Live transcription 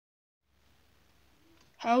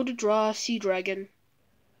How to draw a sea dragon.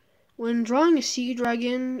 When drawing a sea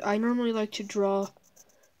dragon, I normally like to draw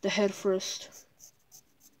the head first.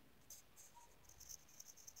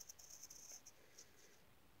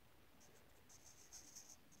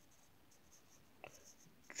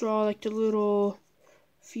 Draw like the little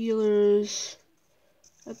feelers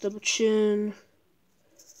at the chin,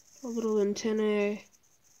 a little antennae,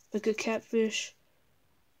 like a catfish,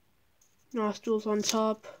 nostrils on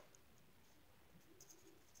top.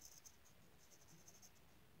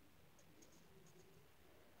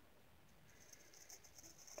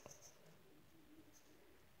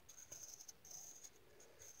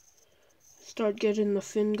 Start getting the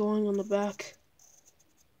fin going on the back.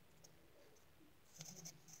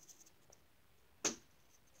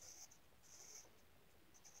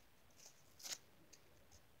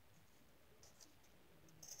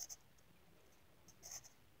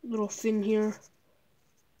 Little fin here,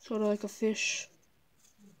 sort of like a fish.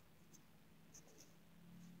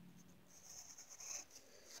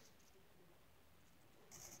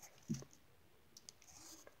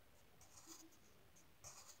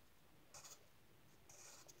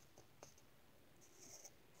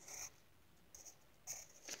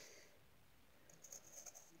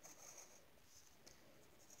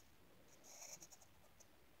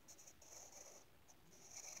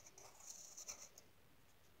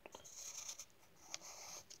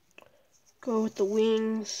 Go with the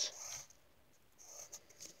wings.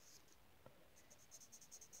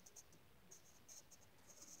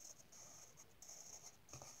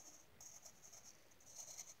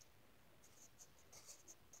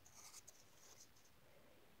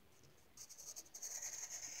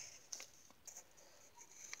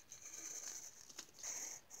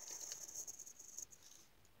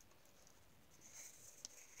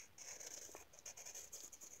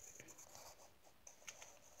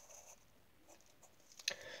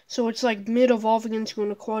 So it's like mid-evolving into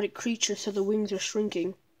an aquatic creature, so the wings are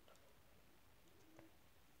shrinking.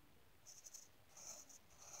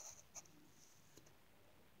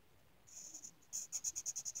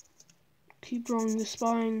 Keep drawing the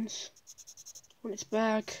spines on its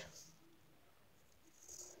back.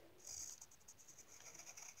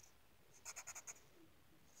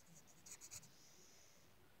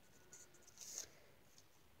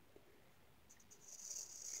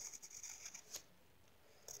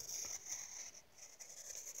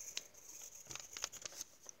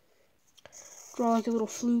 Draw like a little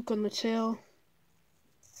fluke on the tail.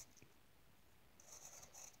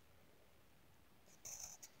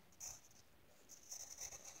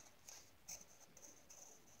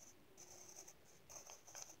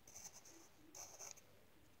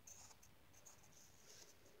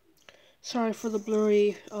 Sorry for the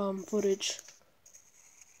blurry footage.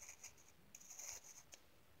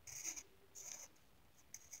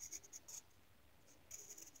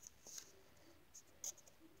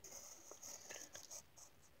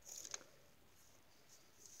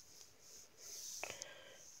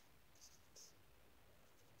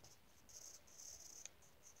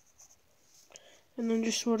 And then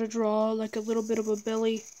just sort of draw like a little bit of a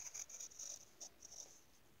belly.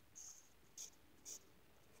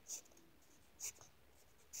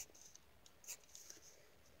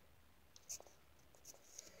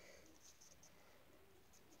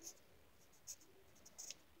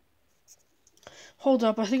 Hold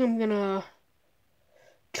up, I think I'm gonna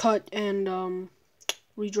cut and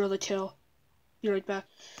redraw the tail. Be right back.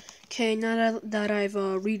 Okay, now that I've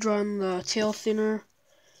redrawn the tail thinner,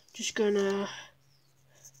 just gonna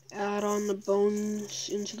add on the bones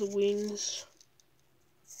into the wings.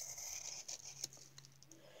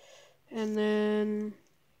 And then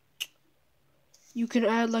you can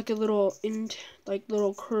add like a little like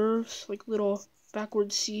little curves, like little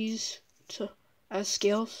backward C's as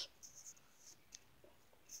scales.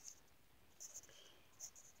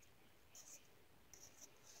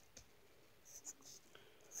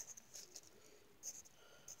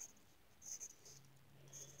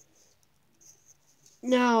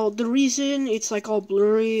 Now, the reason it's like all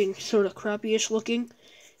blurry and sort of crappy-ish looking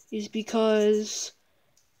is because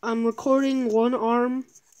I'm recording using one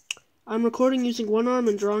arm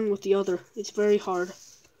and drawing with the other. It's very hard.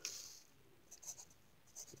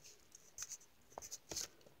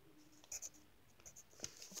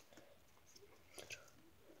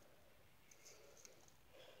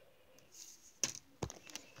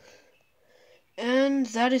 And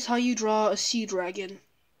that is how you draw a sea dragon.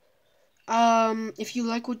 If you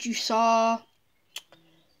like what you saw,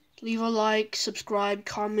 leave a like, subscribe,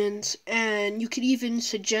 comment, and you could even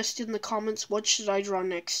suggest in the comments what should I draw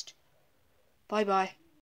next. Bye bye.